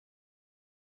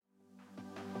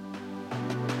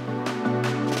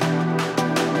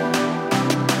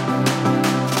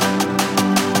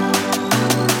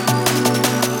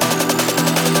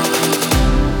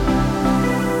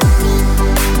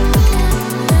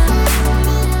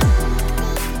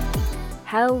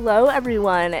Hello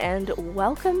everyone and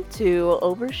welcome to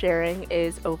Oversharing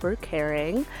is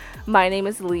Overcaring. My name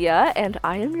is Leah and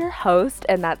I am your host,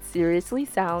 and that seriously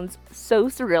sounds so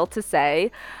surreal to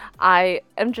say. I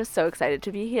am just so excited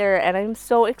to be here, and I'm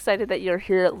so excited that you're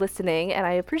here listening, and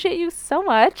I appreciate you so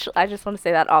much. I just want to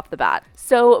say that off the bat.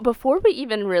 So before we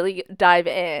even really dive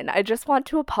in, I just want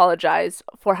to apologize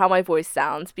for how my voice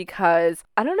sounds, because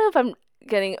I don't know if I'm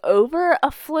getting over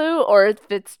a flu or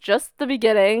if it's just the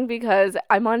beginning, because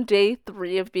I'm on day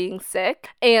 3 of being sick,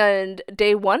 and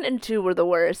day 1 and 2 were the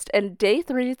worst, and day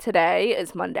 3 today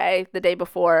is Monday, the day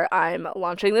before I'm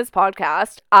launching this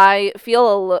podcast. I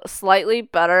feel slightly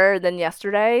better than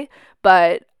yesterday,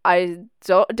 but I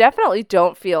definitely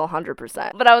don't feel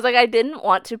 100%. But I was like, I didn't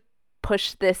want to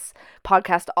push this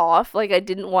podcast off. Like, I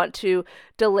didn't want to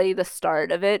delay the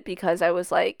start of it, because I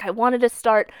was like, I wanted to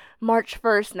start March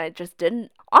 1st and I just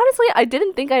didn't. Honestly, I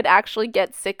didn't think I'd actually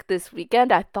get sick this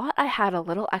weekend. I thought I had a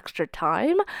little extra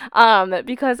time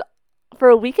because for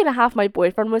a week and a half my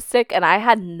boyfriend was sick and I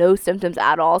had no symptoms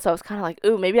at all, so I was kind of like,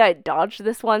 ooh, maybe I dodged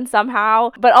this one somehow.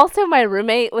 But also my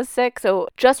roommate was sick, so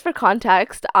just for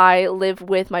context, I live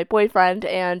with my boyfriend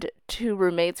and 2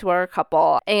 roommates who are a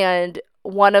couple, and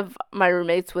one of my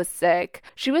roommates was sick.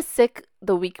 She was sick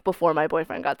the week before my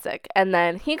boyfriend got sick, and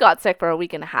then he got sick for a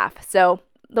week and a half. So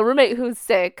the roommate who's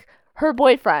sick, her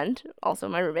boyfriend, also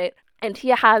my roommate, and he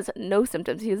has no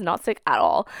symptoms. He is not sick at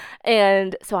all.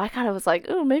 And so I kind of was like,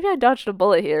 ooh, maybe I dodged a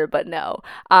bullet here, but no.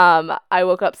 I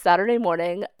woke up Saturday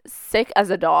morning sick as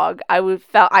a dog.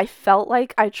 I felt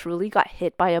like I truly got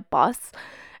hit by a bus,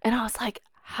 and I was like,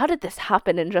 how did this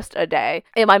happen in just a day?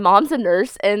 And my mom's a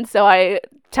nurse, and so I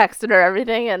texted her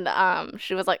everything, and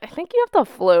she was like, I think you have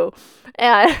the flu.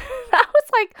 And I was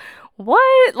like,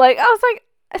 what? Like, I was like,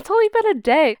 it's only been a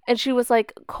day. And she was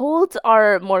like, colds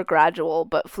are more gradual,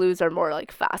 but flus are more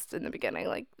like fast in the beginning.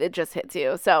 Like, it just hits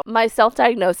you. So my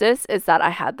self-diagnosis is that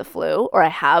I had the flu, or I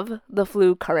have the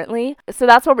flu currently. So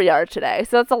that's where we are today.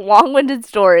 So that's a long-winded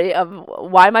story of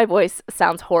why my voice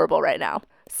sounds horrible right now.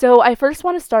 So I first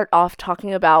want to start off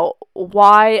talking about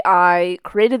why I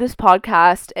created this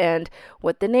podcast and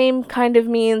what the name kind of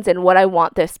means and what I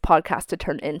want this podcast to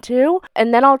turn into.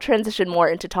 And then I'll transition more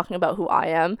into talking about who I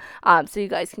am, so you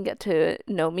guys can get to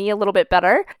know me a little bit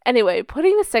better. Anyway,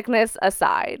 putting the sickness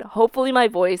aside, hopefully my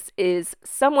voice is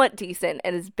somewhat decent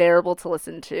and is bearable to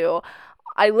listen to.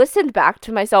 I listened back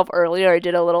to myself earlier. I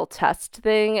did a little test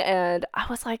thing, and I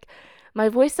was like, my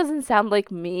voice doesn't sound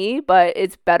like me, but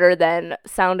it's better than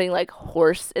sounding like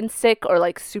hoarse and sick, or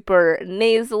like super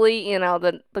nasally,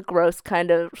 the gross kind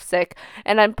of sick.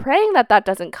 And I'm praying that that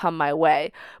doesn't come my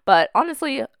way. But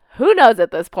honestly, who knows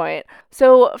at this point?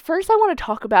 So first I want to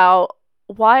talk about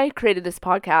why I created this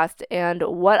podcast and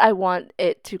what I want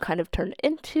it to kind of turn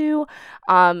into,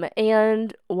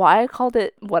 and why I called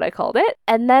it what I called it.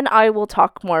 And then I will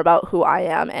talk more about who I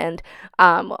am, and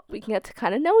we can get to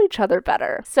kind of know each other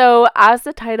better. So as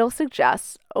the title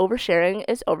suggests, oversharing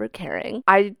is overcaring.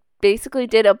 I basically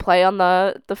did a play on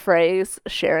the phrase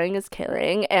sharing is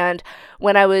caring, and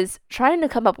when I was trying to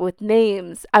come up with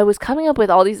names, I was coming up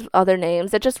with all these other names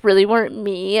that just really weren't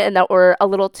me and that were a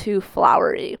little too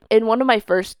flowery. In one of my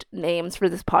first names for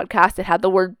this podcast, it had the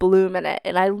word bloom in it,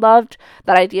 and I loved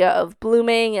that idea of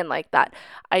blooming and like that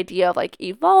idea of like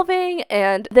evolving,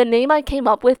 and the name I came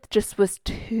up with just was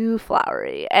too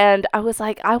flowery. And I was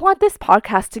like, I want this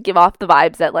podcast to give off the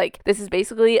vibes that like this is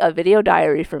basically a video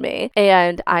diary for me,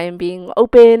 and I am being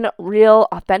open, real,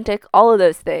 authentic, all of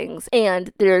those things,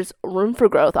 and there's room for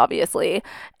growth, obviously.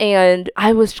 And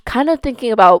I was kind of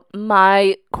thinking about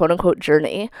my quote-unquote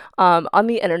journey on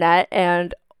the internet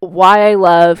and why I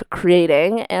love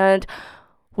creating, and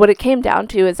what it came down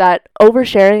to is that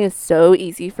oversharing is so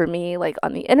easy for me, like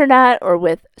on the internet or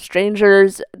with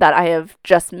strangers that I have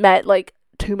just met like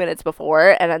 2 minutes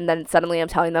before, and then suddenly I'm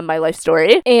telling them my life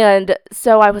story. And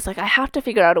so I was like, I have to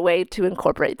figure out a way to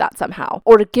incorporate that somehow,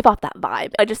 or to give off that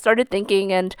vibe. I just started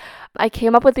thinking, and I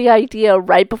came up with the idea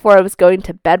right before I was going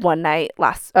to bed one night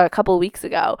a couple of weeks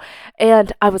ago,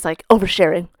 and I was like,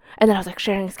 oversharing, and then I was like,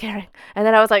 sharing is caring, and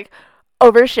then I was like,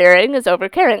 oversharing is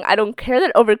overcaring. I don't care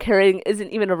that overcaring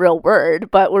isn't even a real word,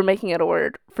 but we're making it a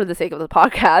word for the sake of the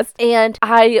podcast. And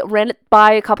I ran it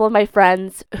by a couple of my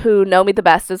friends who know me the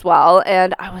best as well,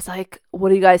 and I was like, what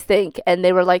do you guys think? And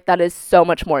they were like, that is so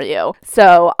much more you.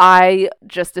 So I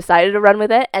just decided to run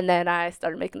with it, and then I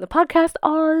started making the podcast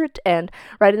art and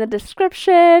writing the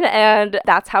description, and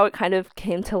that's how it kind of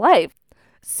came to life.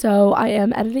 So I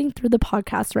am editing through the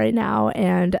podcast right now,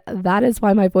 and that is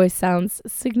why my voice sounds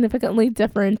significantly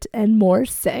different and more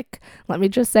sick. Let me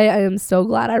just say I am so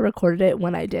glad I recorded it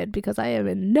when I did, because I am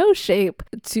in no shape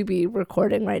to be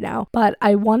recording right now. But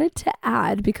I wanted to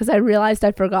add, because I realized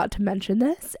I forgot to mention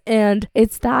this, and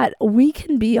it's that we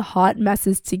can be hot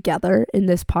messes together in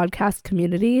this podcast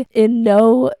community. In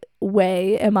no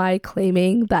way am I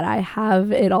claiming that I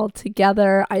have it all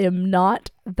together. I am not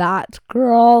that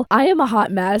girl. I am a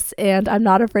hot mess, and I'm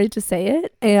not afraid to say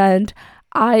it. And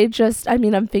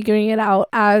I'm figuring it out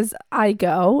as I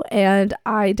go, and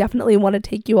I definitely want to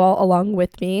take you all along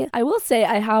with me. I will say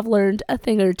I have learned a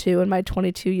thing or two in my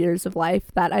 22 years of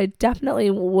life that I definitely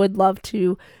would love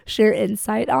to share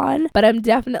insight on, but I'm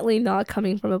definitely not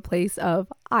coming from a place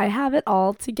of I have it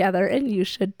all together and you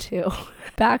should too.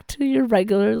 Back to your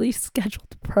regularly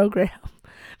scheduled program,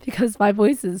 because my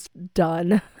voice is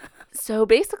done. So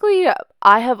basically,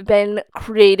 I have been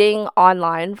creating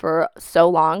online for so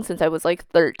long, since I was like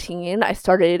 13. I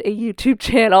started a YouTube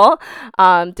channel,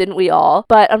 didn't we all?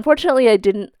 But unfortunately, I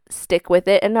didn't stick with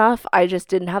it enough. I just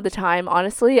didn't have the time.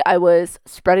 Honestly, I was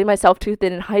spreading myself too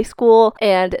thin in high school,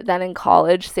 and then in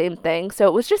college, same thing. So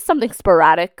it was just something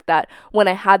sporadic that when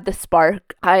I had the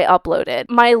spark, I uploaded.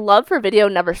 My love for video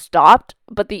never stopped,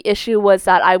 but the issue was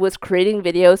that I was creating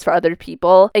videos for other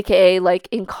people, aka like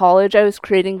in college, I was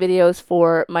creating videos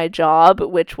for my job,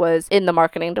 which was in the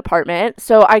marketing department.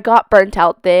 So I got burnt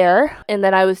out there, and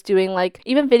then I was doing like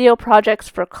even video projects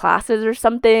for classes or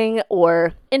something,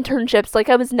 or internships. Like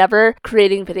I was never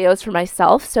creating videos for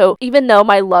myself. So even though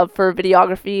my love for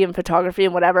videography and photography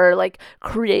and whatever, like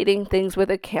creating things with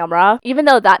a camera, even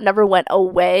though that never went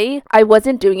away, I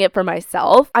wasn't doing it for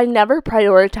myself. I never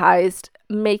prioritized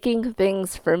making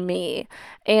things for me.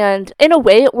 And in a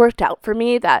way, it worked out for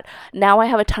me that now I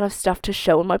have a ton of stuff to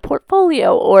show in my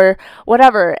portfolio or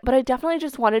whatever. But I definitely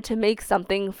just wanted to make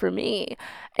something for me.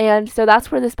 And so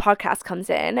that's where this podcast comes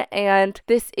in. And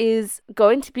this is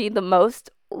going to be the most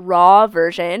raw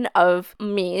version of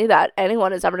me that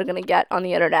anyone is ever going to get on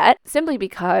the internet, simply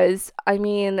because,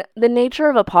 the nature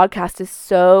of a podcast is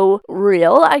so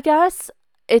real, I guess.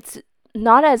 It's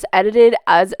not as edited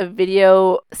as a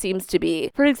video seems to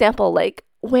be. For example, like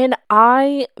when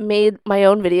I made my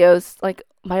own videos, like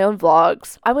my own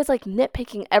vlogs, I was like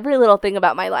nitpicking every little thing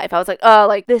about my life. I was like, oh,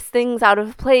 like this thing's out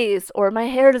of place, or my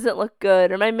hair doesn't look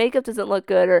good, or my makeup doesn't look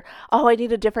good, or oh, I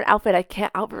need a different outfit, I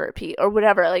can't outfit repeat, or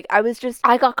whatever. Like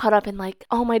I got caught up in like,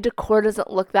 oh, my decor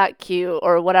doesn't look that cute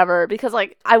or whatever, because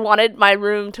like I wanted my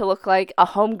room to look like a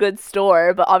home goods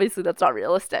store, but obviously that's not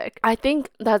realistic. I think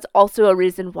that's also a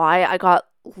reason why I got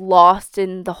lost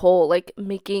in the whole like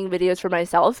making videos for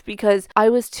myself, because I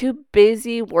was too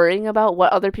busy worrying about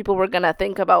what other people were gonna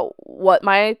think about what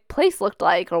my place looked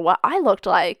like or what I looked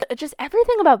like. Just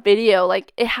everything about video,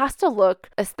 like it has to look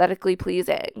aesthetically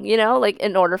pleasing, like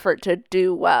in order for it to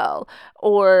do well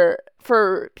or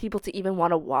for people to even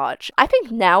want to watch. I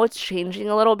think now it's changing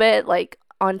a little bit, like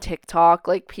on TikTok,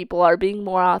 like people are being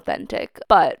more authentic,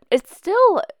 but it's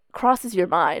still crosses your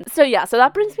mind. So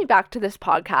that brings me back to this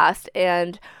podcast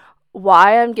and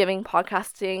why I'm giving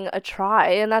podcasting a try.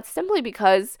 And that's simply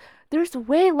because there's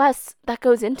way less that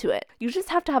goes into it. You just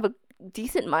have to have a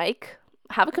decent mic,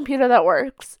 have a computer that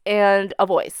works, and a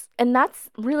voice. And that's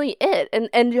really it.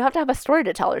 And you have to have a story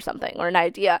to tell or something, or an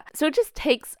idea. So it just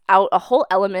takes out a whole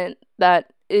element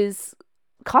that is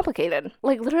complicated.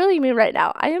 Like literally me right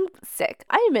now, I am sick.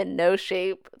 I am in no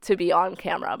shape to be on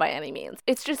camera by any means.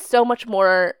 It's just so much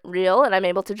more real, and I'm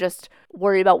able to just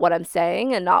worry about what I'm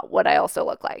saying and not what I also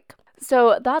look like.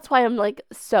 So that's why I'm like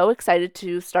so excited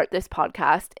to start this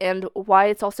podcast, and why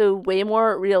it's also way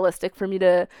more realistic for me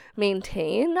to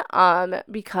maintain,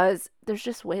 because there's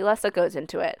just way less that goes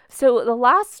into it. So the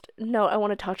last note I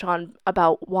want to touch on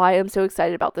about why I'm so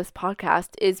excited about this podcast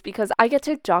is because I get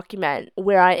to document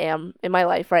where I am in my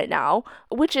life right now,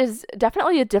 which is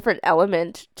definitely a different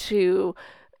element to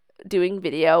doing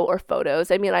video or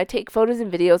photos. I take photos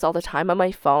and videos all the time on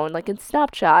my phone, like in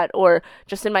Snapchat or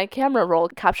just in my camera roll,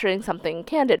 capturing something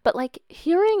candid. But like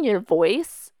hearing your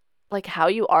voice, like how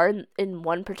you are in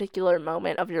one particular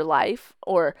moment of your life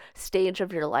or stage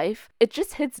of your life, it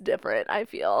just hits different, I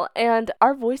feel. And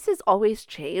our voices always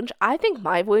change. I think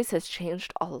my voice has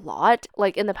changed a lot.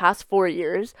 Like in the past 4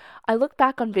 years, I look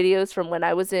back on videos from when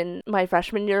I was in my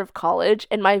freshman year of college,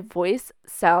 and my voice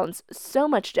sounds so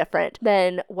much different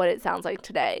than what it sounds like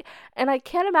today. And I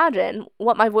can't imagine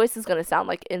what my voice is going to sound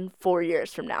like in 4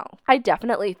 years from now. I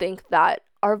definitely think that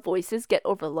our voices get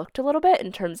overlooked a little bit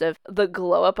in terms of the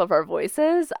glow up of our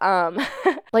voices.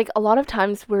 Like a lot of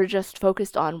times we're just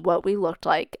focused on what we looked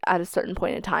like at a certain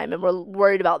point in time, and we're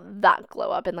worried about that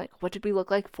glow up and like, what did we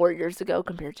look like 4 years ago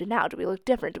compared to now? Do we look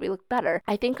different? Do we look better?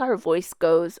 I think our voice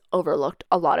goes overlooked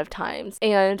a lot of times,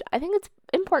 and I think it's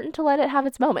important to let it have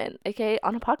its moment, okay,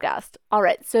 on a podcast. All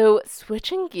right, so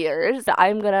switching gears,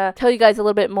 I'm gonna tell you guys a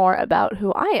little bit more about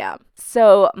who I am.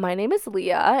 So my name is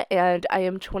Leah, and I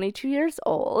am 22 years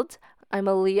old. I'm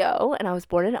a Leo, and I was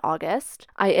born in August.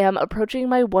 I am approaching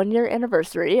my 1-year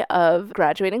anniversary of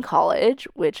graduating college,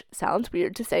 which sounds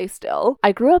weird to say still.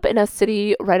 I grew up in a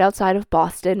city right outside of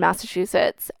Boston,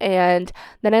 Massachusetts, and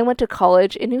then I went to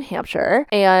college in New Hampshire,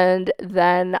 and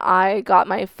then I got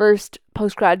my first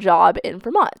post-grad job in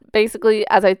Vermont. Basically,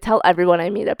 as I tell everyone I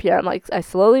meet up here, I'm like, I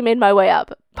slowly made my way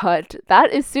up, but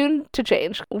that is soon to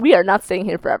change. We are not staying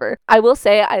here forever. I will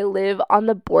say I live on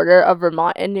the border of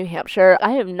Vermont and New Hampshire.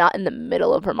 I am not in the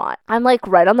middle of Vermont. I'm like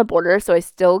right on the border, so I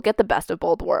still get the best of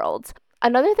both worlds.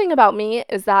 Another thing about me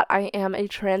is that I am a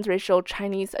transracial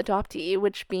Chinese adoptee,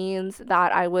 which means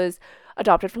that I was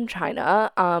adopted from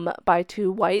China by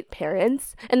 2 white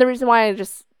parents. And the reason why I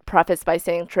just preface by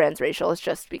saying transracial is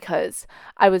just because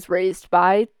I was raised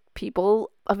by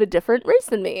people of a different race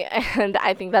than me, and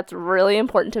I think that's really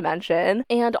important to mention.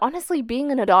 And honestly,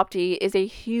 being an adoptee is a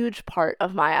huge part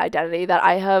of my identity that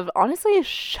I have honestly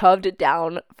shoved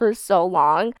down for so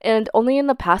long, and only in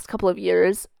the past couple of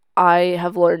years I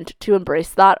have learned to embrace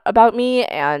that about me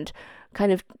and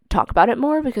kind of talk about it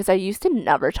more, because I used to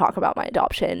never talk about my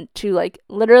adoption to like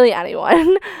literally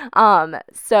anyone.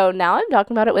 So now I'm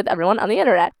talking about it with everyone on the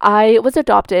internet. I was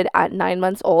adopted at 9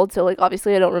 months old, so like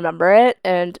obviously I don't remember it,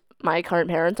 and my current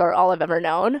parents are all I've ever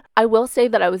known. I will say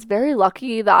that I was very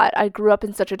lucky that I grew up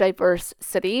in such a diverse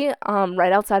city,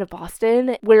 right outside of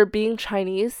Boston, where being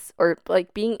Chinese or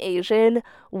like being Asian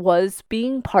was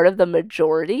being part of the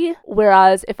majority.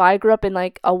 Whereas if I grew up in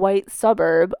like a white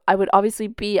suburb, I would obviously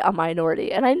be a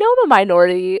minority. And I know I'm a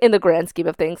minority in the grand scheme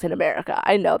of things in America.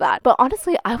 I know that. But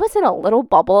honestly, I was in a little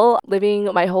bubble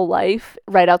living my whole life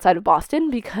right outside of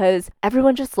Boston because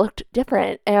everyone just looked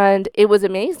different, and it was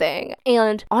amazing.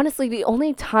 And honestly, the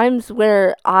only times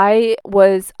where I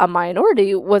was a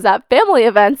minority was at family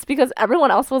events because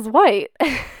everyone else was white.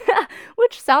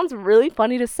 Which sounds really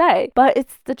funny to say, but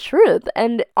it's the truth.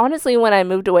 And honestly, when I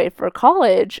moved away for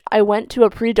college, I went to a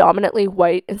predominantly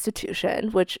white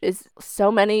institution, which is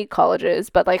so many colleges,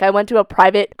 but like I went to a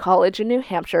private college in New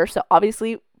Hampshire, so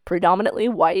obviously predominantly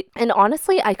white. And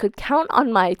honestly, I could count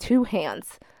on my 2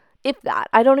 hands, if that.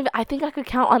 I think I could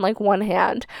count on like one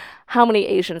hand how many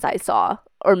Asians I saw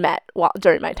or met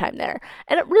during my time there.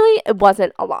 And it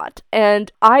wasn't a lot.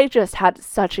 And I just had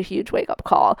such a huge wake-up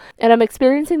call. And I'm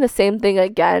experiencing the same thing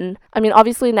again. I mean,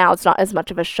 obviously now it's not as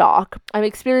much of a shock. I'm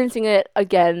experiencing it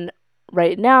again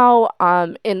right now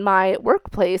in my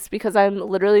workplace because I'm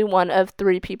literally one of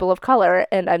 3 people of color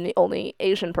and I'm the only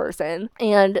Asian person.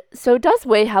 And so it does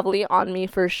weigh heavily on me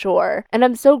for sure. And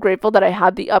I'm so grateful that I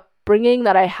had the upbringing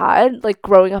that I had, like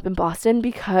growing up in Boston,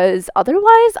 because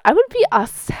otherwise I would be a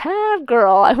sad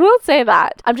girl. I will say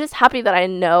that. I'm just happy that I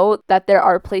know that there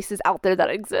are places out there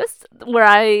that exist where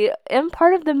I am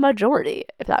part of the majority,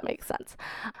 if that makes sense.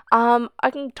 I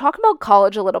can talk about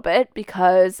college a little bit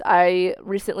because I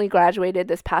recently graduated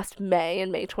this past in May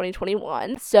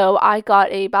 2021. So I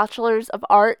got a Bachelor's of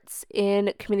Arts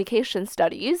in Communication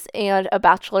Studies and a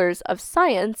Bachelor's of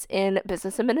Science in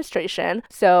Business Administration.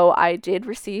 So I did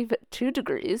receive 2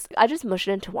 degrees. I just mush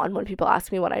it into one when people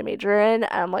ask me what I major in,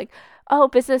 and I'm like, oh,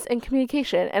 business and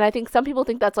communication. And I think some people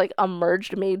think that's like a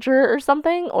merged major or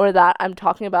something, or that I'm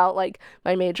talking about like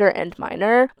my major and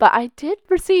minor, but I did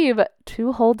receive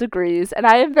 2 whole degrees, and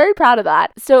I am very proud of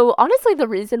that. So honestly, the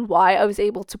reason why I was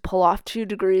able to pull off 2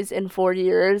 degrees in 4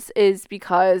 years is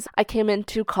because I came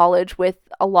into college with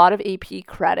a lot of AP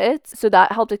credits, so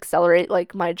that helped accelerate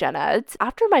like my gen eds.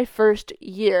 After my first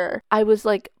year, I was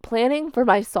like planning for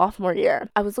my sophomore year.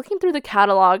 I was looking through the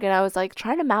catalog and I was like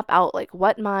trying to map out like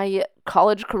what my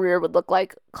college career would look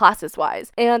like classes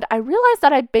wise. And I realized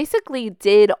that I basically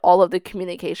did all of the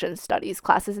communication studies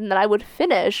classes and that I would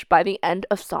finish by the end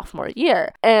of sophomore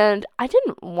year. And I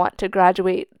didn't want to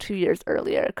graduate 2 years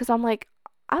earlier because I'm like,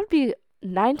 I would be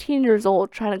 19 years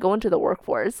old trying to go into the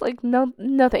workforce. Like, no,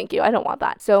 thank you. I don't want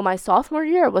that. So my sophomore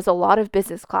year was a lot of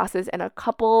business classes and a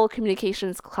couple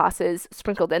communications classes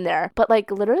sprinkled in there. But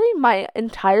like literally my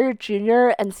entire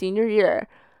junior and senior year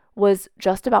was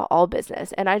just about all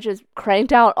business, and I just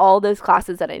cranked out all those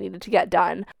classes that I needed to get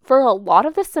done. For a lot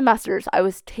of the semesters, I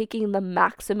was taking the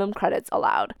maximum credits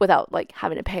allowed without like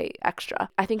having to pay extra.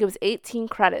 I think it was 18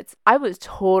 credits. I was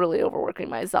totally overworking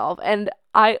myself, and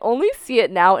I only see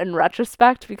it now in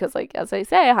retrospect because, like, as I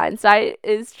say, hindsight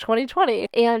is 2020.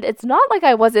 And it's not like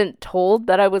I wasn't told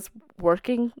that I was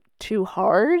working too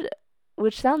hard,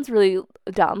 which sounds really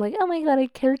dumb. Like, oh my God, I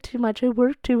care too much. I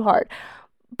work too hard.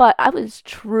 But I was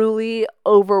truly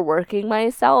overworking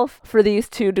myself for these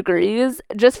 2 degrees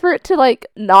just for it to, like,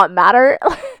 not matter.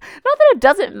 Not that it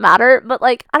doesn't matter, but,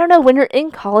 like, I don't know, when you're in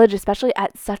college, especially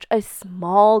at such a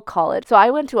small college. So I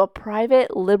went to a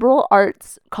private liberal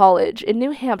arts college in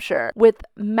New Hampshire with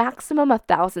maximum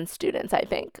 1,000 students, I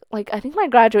think. Like, I think my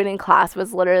graduating class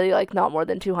was literally, like, not more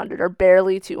than 200 or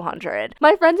barely 200.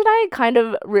 My friends and I kind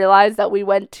of realized that we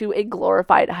went to a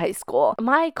glorified high school.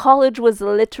 My college was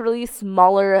literally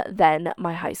smaller than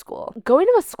my high school. Going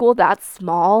to a school that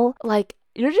small, like,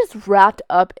 you're just wrapped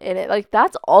up in it. Like,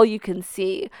 that's all you can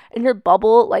see. In your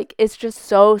bubble, like, it's just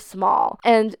so small.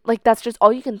 And, like, that's just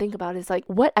all you can think about is, like,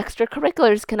 what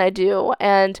extracurriculars can I do?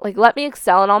 And, like, let me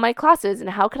excel in all my classes.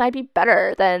 And how can I be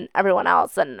better than everyone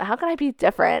else? And how can I be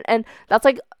different? And that's,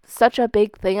 like, such a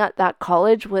big thing at that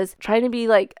college, was trying to be,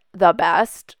 like, the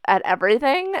best at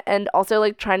everything, and also,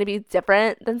 like, trying to be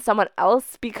different than someone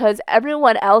else, because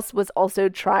everyone else was also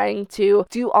trying to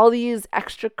do all these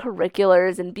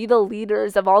extracurriculars and be the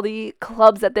leaders of all the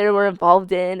clubs that they were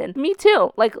involved in. And me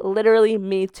too, like, literally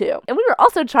me too. And we were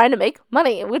also trying to make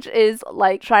money, which is,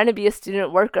 like, trying to be a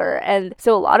student worker. And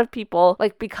so a lot of people,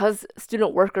 like, because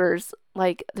student workers,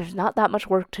 like, there's not that much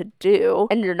work to do,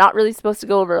 and you're not really supposed to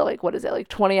go over, like, what is it, like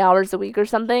 20 hours a week or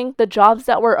something. The jobs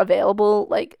that were available,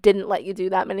 like, didn't let you do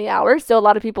that many hours. So a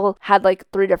lot of people had, like,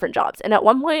 3 different jobs. And at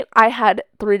one point I had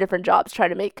 3 different jobs trying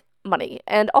to make money.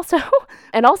 And also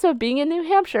being in New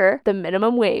Hampshire, the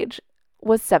minimum wage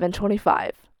was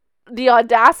 $7.25. The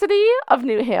audacity of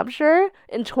New Hampshire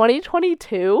in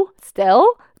 2022 still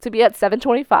to be at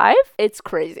 $7.25, it's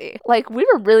crazy. Like, we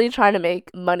were really trying to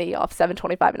make money off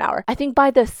 $7.25 an hour. I think by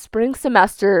the spring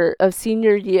semester of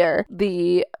senior year,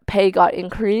 the pay got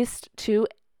increased to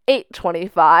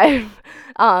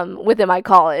 $8.25 within my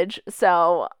college.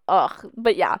 So,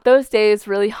 but yeah, those days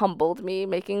really humbled me,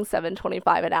 making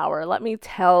 $7.25 an hour. Let me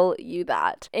tell you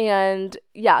that. And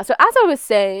yeah, so as I was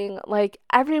saying, like,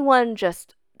 everyone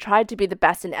just tried to be the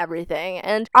best in everything,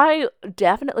 and I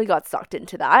definitely got sucked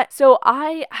into that. So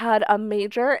I had a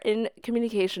major in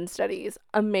communication studies,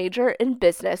 a major in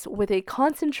business with a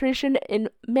concentration in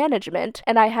management,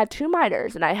 and I had 2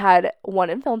 minors, and I had one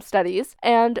in film studies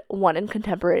and one in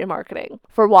contemporary marketing.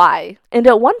 For why? And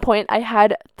at one point I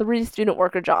had 3 student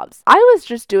worker jobs. I was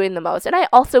just doing the most, and I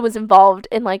also was involved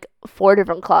in, like, 4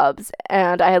 different clubs,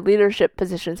 and I had leadership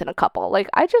positions in a couple. Like,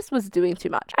 I just was doing too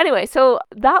much. Anyway, so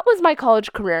that was my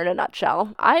college career in a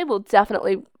nutshell. I will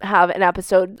definitely have an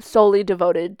episode solely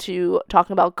devoted to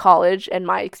talking about college and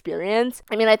my experience.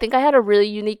 I mean, I think I had a really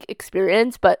unique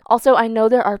experience, but also I know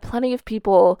there are plenty of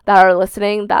people that are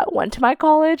listening that went to my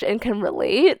college and can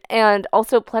relate, and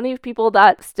also plenty of people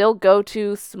that still go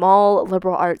to small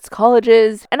liberal arts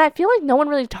colleges, and I feel like no one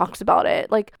really talks about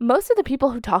it. Like, most of the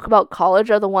people who talk about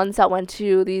college are the ones that went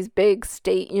to these big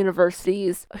state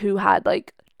universities who had,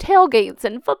 like, tailgates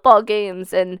and football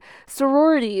games and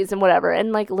sororities and whatever.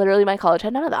 And, like, literally my college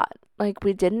had none of that. Like,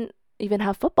 we didn't even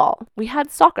have football. We had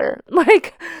soccer.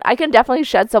 Like, I can definitely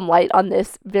shed some light on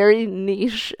this very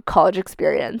niche college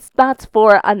experience. That's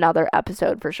for another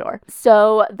episode for sure.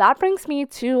 So that brings me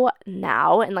to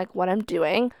now and, like, what I'm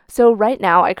doing. So right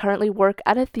now I currently work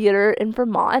at a theater in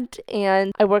Vermont,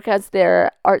 and I work as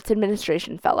their arts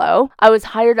administration fellow. I was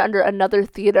hired under another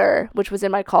theater, which was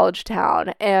in my college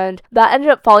town, and that ended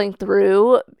up falling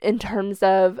through in terms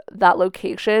of that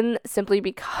location simply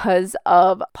because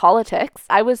of politics.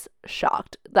 I was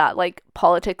shocked that, like,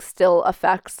 politics still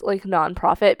affects, like,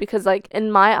 nonprofit, because, like,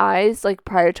 in my eyes, like,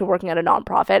 prior to working at a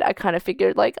nonprofit, I kind of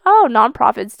figured, like, oh,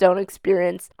 nonprofits don't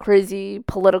experience crazy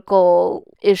political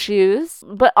issues,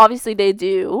 but obviously they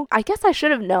do. I guess I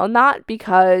should have known that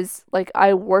because, like,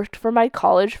 I worked for my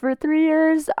college for 3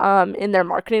 years in their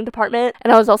marketing department,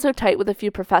 and I was also tight with a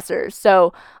few professors,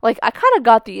 so, like, I kind of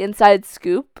got the inside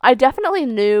scoop. I definitely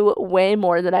knew way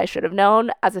more than I should have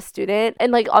known as a student,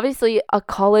 and, like, obviously a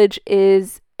college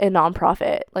is a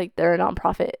nonprofit. Like, they're a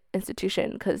nonprofit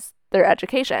institution because they're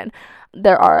education.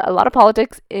 There are a lot of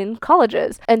politics in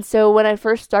colleges. And so when I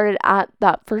first started at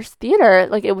that first theater,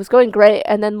 like, it was going great.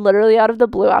 And then literally out of the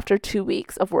blue, after 2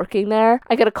 weeks of working there,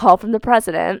 I get a call from the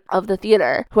president of the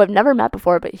theater, who I've never met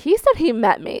before, but he said he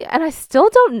met me. And I still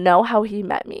don't know how he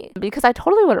met me because I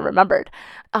totally would have remembered.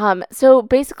 So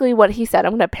basically what he said,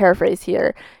 I'm going to paraphrase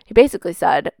here. He basically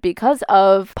said, because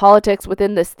of politics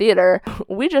within this theater,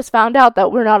 we just found out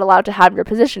that we're not allowed to have your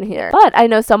position here. But I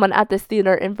know someone at this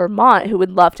theater in Vermont who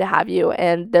would love to have you you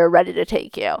and they're ready to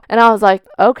take you. And I was like,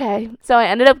 okay. So I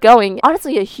ended up going.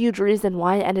 Honestly, a huge reason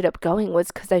why I ended up going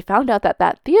was because I found out that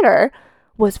that theater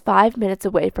was 5 minutes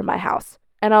away from my house.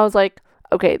 And I was like,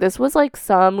 okay, this was like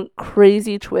some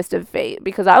crazy twist of fate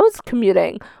because I was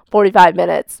commuting 45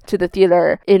 minutes to the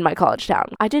theater in my college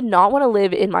town. I did not want to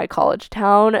live in my college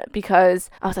town because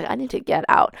I was like, I need to get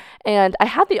out. And I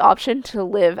had the option to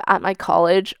live at my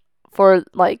college for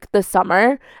like the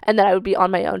summer, and then I would be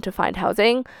on my own to find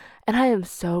housing. And I am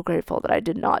so grateful that I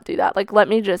did not do that. Like, let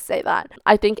me just say that.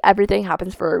 I think everything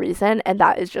happens for a reason, and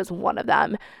that is just one of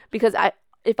them. Because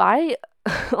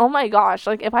oh my gosh,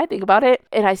 like if I think about it,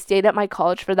 and I stayed at my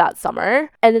college for that summer,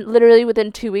 and then literally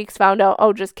within 2 weeks found out,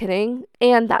 oh, just kidding,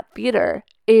 and that theater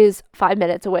is 5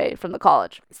 minutes away from the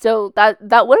college. So that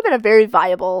would have been a very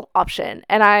viable option.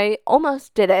 And I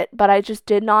almost did it, but I just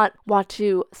did not want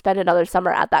to spend another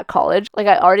summer at that college. Like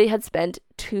I already had spent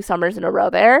 2 summers in a row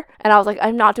there. And I was like,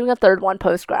 I'm not doing a third one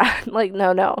post-grad. Like,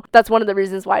 no. That's one of the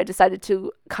reasons why I decided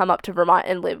to come up to Vermont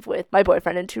and live with my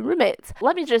boyfriend and 2 roommates.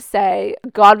 Let me just say,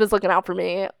 God was looking out for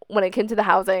me when it came to the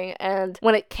housing and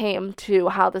when it came to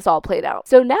how this all played out.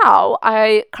 So now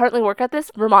I currently work at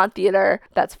this Vermont theater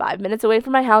that's 5 minutes away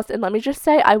from my house. And let me just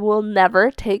say, I will never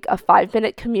take a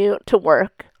 5-minute commute to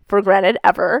work for granted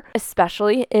ever,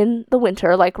 especially in the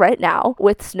winter like right now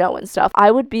with snow and stuff. I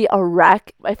would be a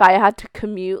wreck if I had to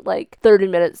commute like 30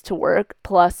 minutes to work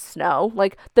plus snow,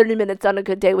 like 30 minutes on a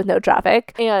good day with no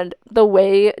traffic. And the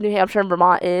way New Hampshire and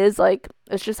Vermont is, like,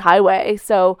 it's just highway.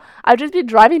 So I'd just be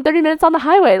driving 30 minutes on the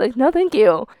highway. Like, no, thank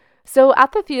you. So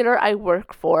at the theater I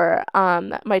work for,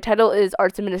 my title is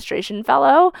Arts Administration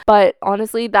Fellow, but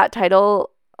honestly, that title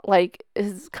like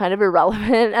is kind of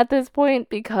irrelevant at this point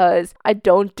because I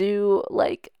don't do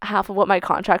like half of what my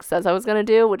contract says I was going to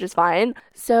do, which is fine.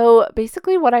 So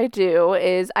basically what I do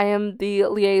is I am the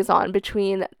liaison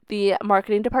between the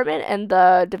marketing department and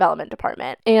the development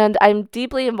department. And I'm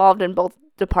deeply involved in both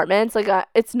departments. Like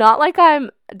it's not like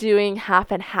I'm doing half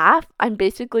and half. I'm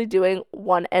basically doing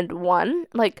one and one.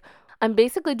 Like I'm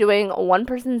basically doing one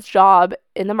person's job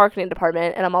in the marketing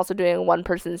department, and I'm also doing one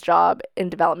person's job in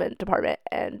development department,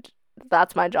 and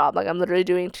that's my job. Like I'm literally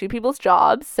doing 2 people's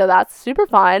jobs, so that's super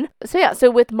fun. So yeah, so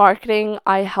with marketing,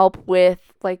 I help with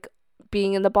like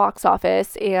being in the box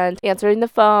office and answering the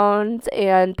phones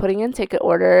and putting in ticket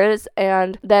orders.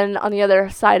 And then on the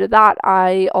other side of that,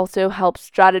 I also help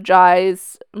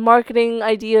strategize marketing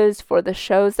ideas for the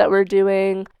shows that we're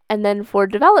doing. And then for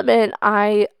development,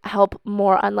 I help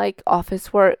more on like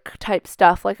office work type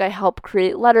stuff. Like I help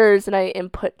create letters and I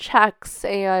input checks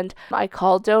and I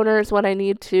call donors when I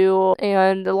need to,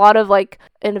 and a lot of like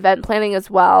in event planning as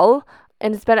well.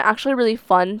 And it's been actually really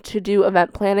fun to do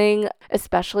event planning,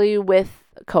 especially with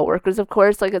coworkers, of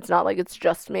course. Like it's not like it's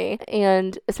just me.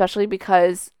 And especially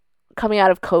because coming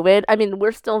out of COVID, I mean,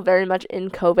 we're still very much in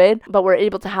COVID, but we're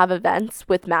able to have events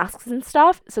with masks and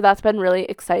stuff. So that's been really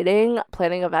exciting,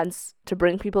 planning events to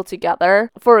bring people together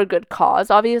for a good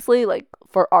cause, obviously, like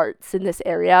for arts in this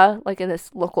area, like in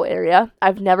this local area.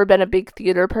 I've never been a big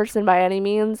theater person by any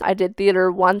means. I did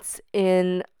theater once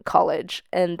in college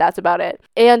and that's about it.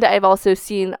 And I've also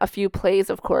seen a few plays,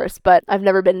 of course, but I've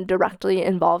never been directly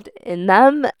involved in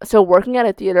them. So working at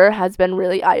a theater has been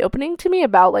really eye-opening to me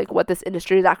about like what this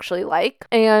industry is actually like.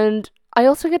 And I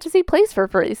also get to see plays for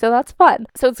free, so that's fun.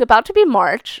 So it's about to be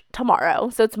March tomorrow.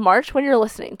 So it's March when you're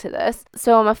listening to this.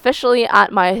 So I'm officially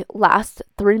at my last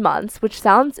 3 months, which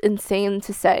sounds insane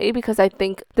to say because I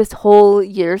think this whole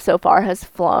year so far has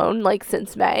flown, like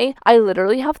since May. I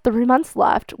literally have 3 months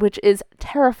left, which is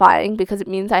terrifying because it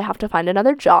means I have to find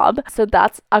another job. So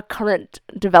that's a current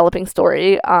developing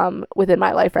story within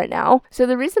my life right now. So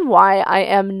the reason why I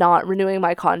am not renewing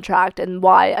my contract and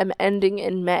why I'm ending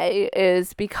in May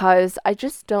is because I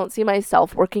just don't see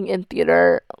myself working in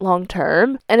theater long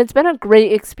term. And it's been a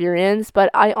great experience, but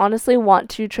I honestly want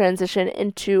to transition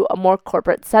into a more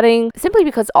corporate setting simply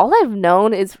because all I've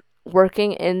known is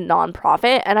working in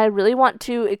nonprofit, and I really want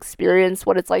to experience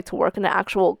what it's like to work in an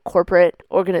actual corporate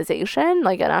organization,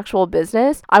 like an actual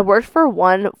business. I worked for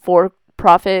one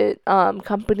for-profit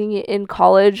company in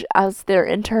college as their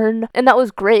intern, and that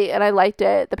was great and I liked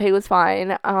it. The pay was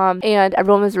fine, and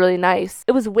everyone was really nice.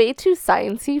 It was way too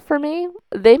sciencey for me.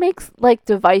 They make like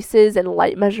devices and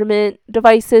light measurement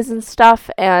devices and stuff,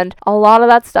 and a lot of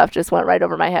that stuff just went right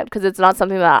over my head because it's not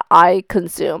something that I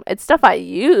consume. It's stuff I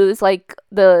use, like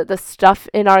the stuff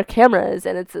in our cameras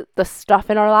and it's the stuff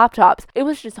in our laptops. It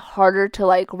was just harder to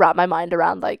like wrap my mind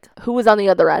around like who was on the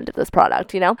other end of this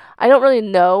product, you know? I don't really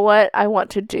know what I want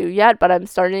to do yet, but I'm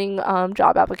starting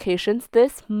job applications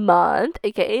this month,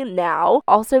 aka now.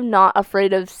 Also not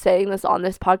afraid of saying this on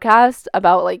this podcast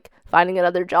about like finding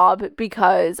another job,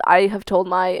 because I have told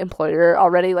my employer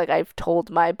already, like I've told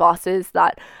my bosses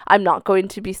that I'm not going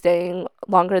to be staying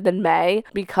longer than May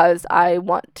because I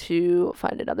want to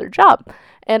find another job.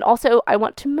 And also I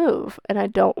want to move, and I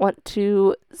don't want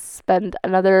to spend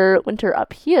another winter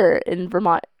up here in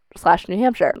Vermont / New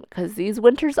Hampshire, because these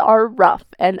winters are rough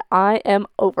and I am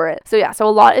over it. So a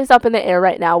lot is up in the air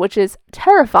right now, which is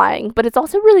terrifying, but it's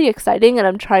also really exciting, and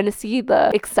I'm trying to see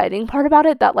the exciting part about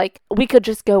it, that like we could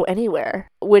just go anywhere,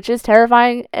 which is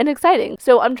terrifying and exciting.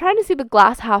 So I'm trying to see the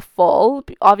glass half full,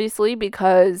 obviously,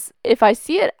 because if I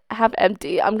see it half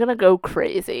empty, I'm gonna go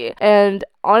crazy. And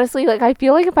honestly, like I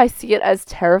feel like if I see it as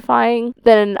terrifying,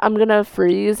 then I'm gonna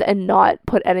freeze and not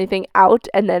put anything out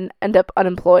and then end up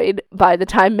unemployed by the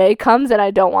time May comes, and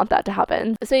I don't want that to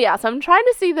happen. So I'm trying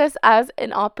to see this as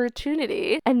an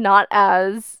opportunity and not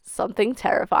as something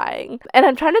terrifying. And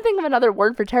I'm trying to think of another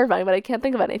word for terrifying, but I can't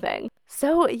think of anything.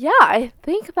 So I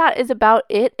think that is about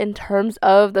it in terms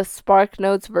of the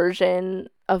SparkNotes version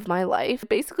of my life.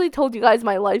 Basically told you guys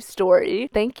my life story.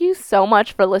 Thank you so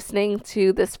much for listening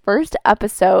to this first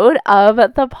episode of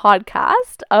the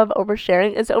podcast of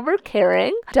Oversharing is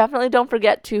Overcaring. Definitely don't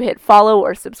forget to hit follow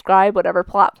or subscribe, whatever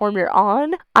platform you're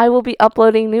on. I will be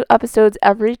uploading new episodes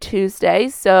every Tuesday,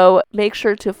 so make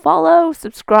sure to follow,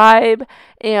 subscribe,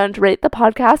 and rate the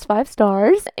podcast 5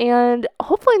 stars. And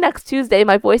hopefully next Tuesday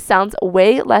my voice sounds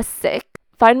way less sick.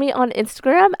 Find me on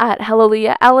Instagram at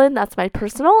HelloLeahEllen, that's my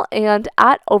personal, and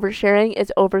at Oversharing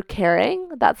is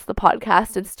Overcaring, that's the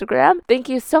podcast Instagram. Thank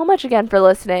you so much again for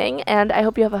listening, and I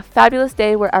hope you have a fabulous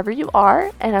day wherever you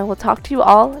are, and I will talk to you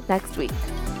all next week.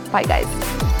 Bye,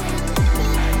 guys.